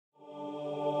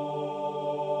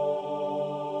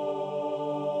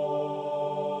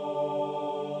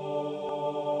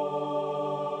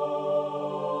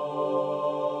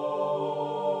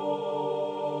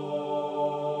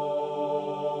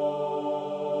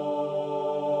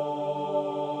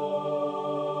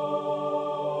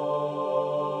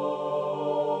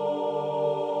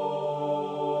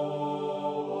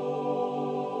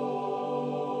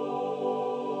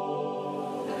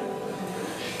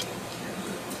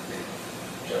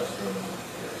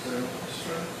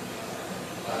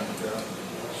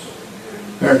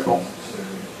Very cool.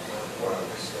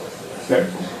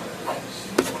 Very cool.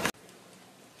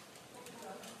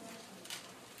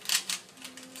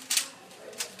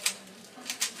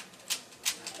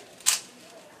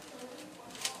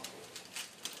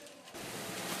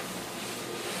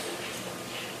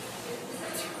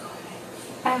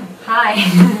 Hi,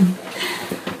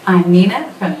 I'm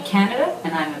Nina from Canada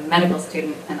and I'm a medical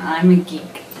student and I'm a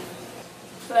geek.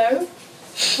 Hello?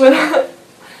 When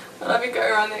I've been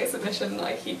going around the exhibition,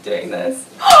 I keep doing this,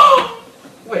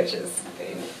 which is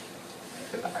being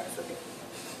embarrassing.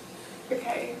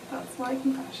 Okay, that's my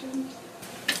confession.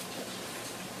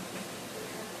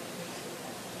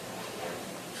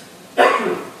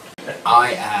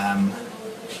 I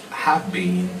have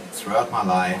been, throughout my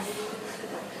life,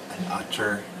 an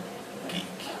utter geek.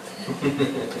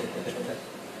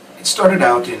 It started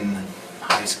out in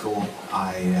high school.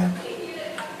 I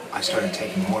started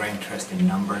taking more interest in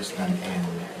numbers than in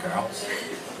girls.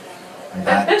 And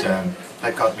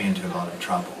that got me into a lot of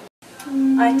trouble.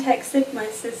 I texted my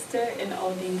sister in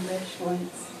Old English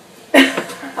once.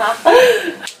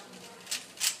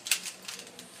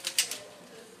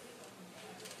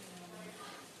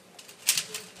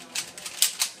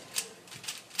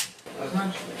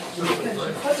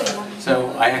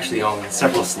 So I actually own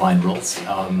several slide rules,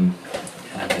 and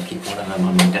I keep one of them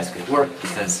on my desk at work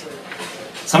because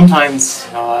sometimes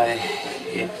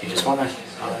you just want an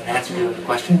answer to a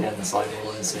question, and the slide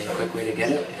rule is a quick way to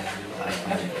get it, and I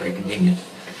find it very convenient.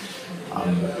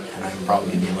 And I'm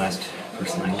probably the last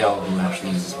person I know who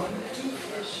actually uses one.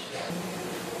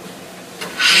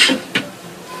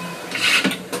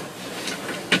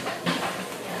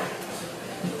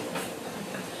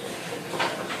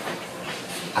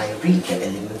 I read the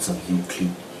Elements of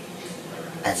Euclid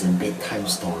as a bedtime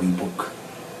storybook.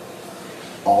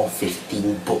 All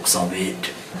 15 books of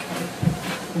it.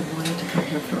 We wanted to come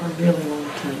here for a really long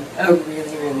time. A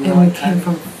really, really long time. And we came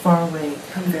from far away.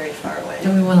 From very far away.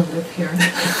 And we want to live here. And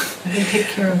take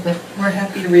care of it. We're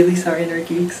happy to release our inner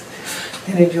geeks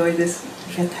and enjoy this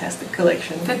fantastic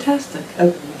collection. Fantastic.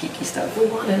 Of geeky stuff. We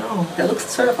want it all. That looks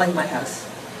sort of like my house.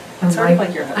 It's sort of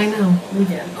like your house. I know.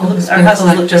 Yeah. Our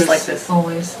houses look just like this.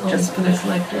 Always Just been a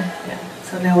collector. Yeah.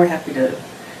 So now we're happy to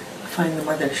find the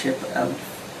mothership of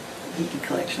geeky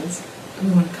collections. We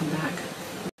want to come back.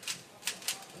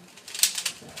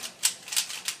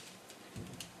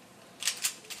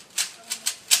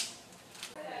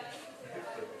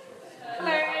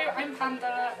 Hello, I'm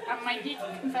Panda, and my Geek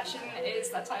Confession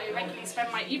is that I regularly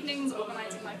spend my evenings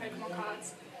organising my Pokemon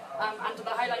cards, and the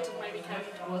highlight of my weekend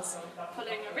was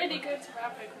pulling a really good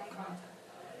rare Pokemon card.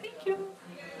 Thank you!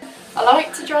 I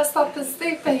like to dress up as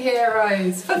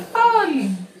superheroes for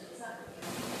fun!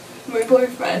 My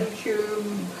boyfriend,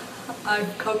 whom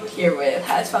I've come here with,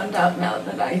 has found out now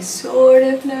that I sort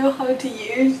of know how to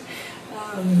use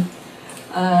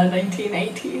a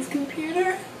 1980s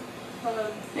computer.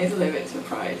 He's a little bit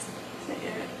surprised. So,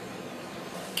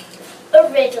 yeah. A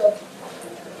riddle.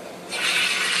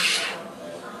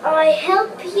 I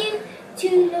help you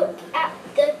to look at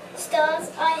the stars.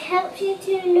 I help you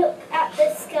to look at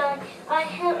the sky. I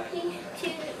help you to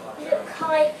look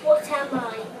high. What am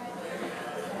I?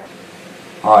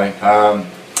 Hi,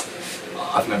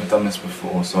 I've never done this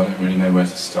before, so I don't really know where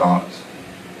to start.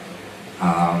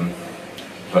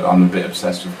 But I'm a bit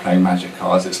obsessed with playing Magic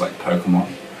cards. It's like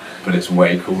Pokemon, but it's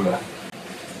way cooler.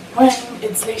 When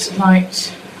it's late at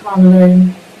night and I'm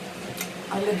alone,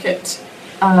 I look at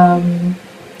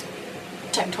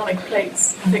tectonic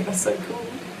plates. I think they're so cool.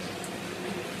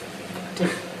 I do.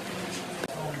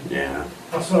 Yeah,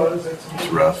 it's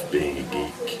rough being a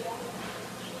geek.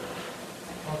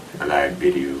 I like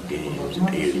video games and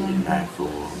alien life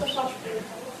forms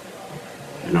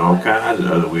and all kinds of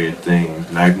other weird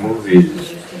things, like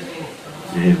movies.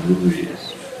 Yeah,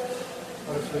 movies.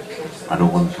 I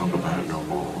don't want to talk about it no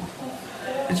more.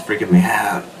 It's freaking me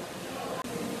out.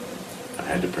 I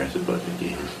had to press a button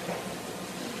again.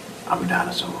 I'm a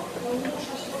dinosaur.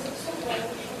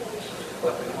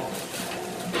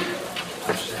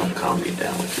 Just don't calm me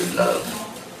down with your love.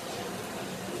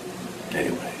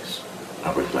 Anyways,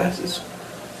 I wear glasses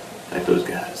like those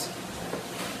guys.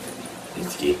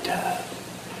 It's geek time.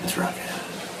 Let's rock it.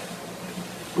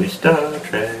 We Star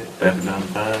Trek, Babylon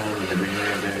 5, every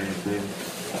year,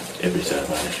 every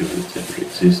sci-fi show that's ever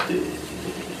existed.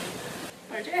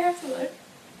 Why do I have to look?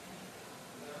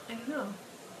 I don't know.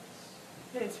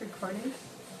 Yeah, it's recording.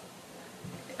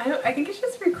 I think it's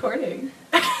just recording.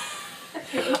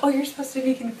 Oh, you're supposed to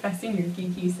be confessing your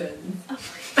geeky sins. Oh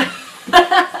my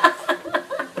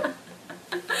God.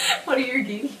 What are your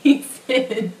geeky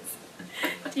sins?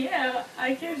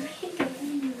 I can't think of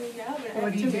anything now. But I What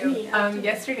have do you too do? many.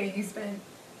 Yesterday you spent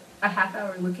a half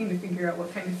hour looking to figure out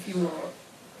what kind of fuel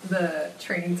the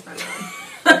train spun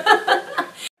on.